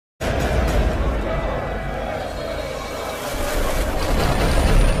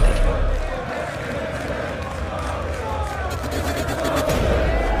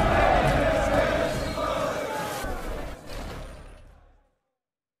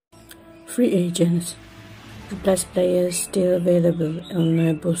Free agents. The best players still available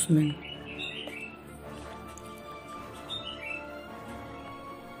on Bosman.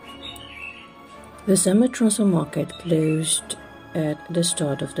 The summer transfer market closed at the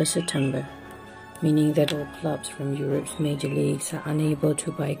start of September, meaning that all clubs from Europe's major leagues are unable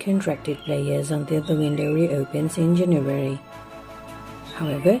to buy contracted players until the window reopens in January.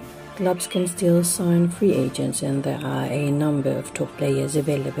 However, clubs can still sign free agents, and there are a number of top players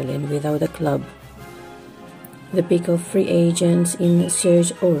available and without a club. The pick of free agents in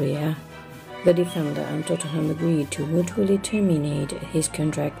Serge Aurier. The defender and Tottenham agreed to mutually terminate his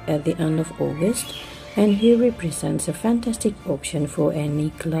contract at the end of August, and he represents a fantastic option for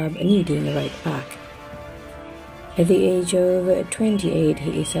any club needing a right back. At the age of 28,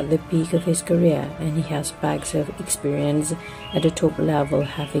 he is at the peak of his career, and he has bags of experience at the top level,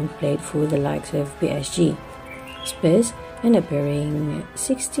 having played for the likes of PSG, Spurs, and appearing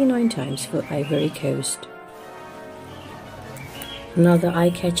 69 times for Ivory Coast. Another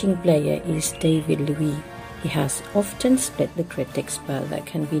eye-catching player is David Luiz. He has often split the critics, but there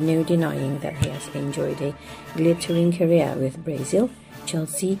can be no denying that he has enjoyed a glittering career with Brazil,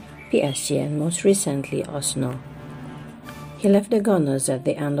 Chelsea, PSG, and most recently Arsenal. He left the Gunners at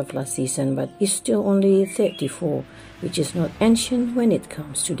the end of last season, but is still only 34, which is not ancient when it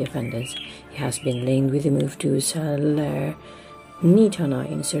comes to defenders. He has been linked with the move to Salernitana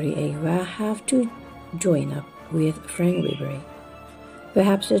in Serie A, where I have to join up with Frank Ribery.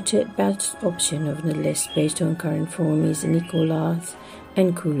 Perhaps the third best option of the list based on current form is Nicolas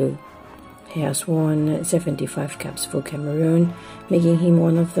Nkulu. He has won 75 caps for Cameroon, making him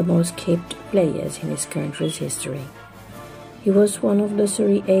one of the most capped players in his country's history. He was one of the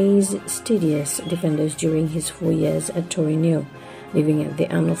Serie A's steadiest defenders during his 4 years at Torino. Living at the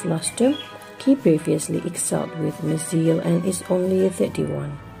end of last term, he previously excelled with Marseille and is only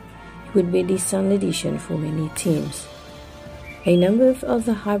 31. He would be a decent addition for many teams. A number of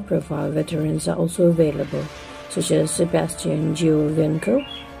other high-profile veterans are also available, such as Sebastian Giovinco,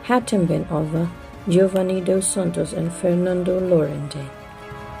 Hatem Ben Arfa, Giovanni Dos Santos, and Fernando Llorente.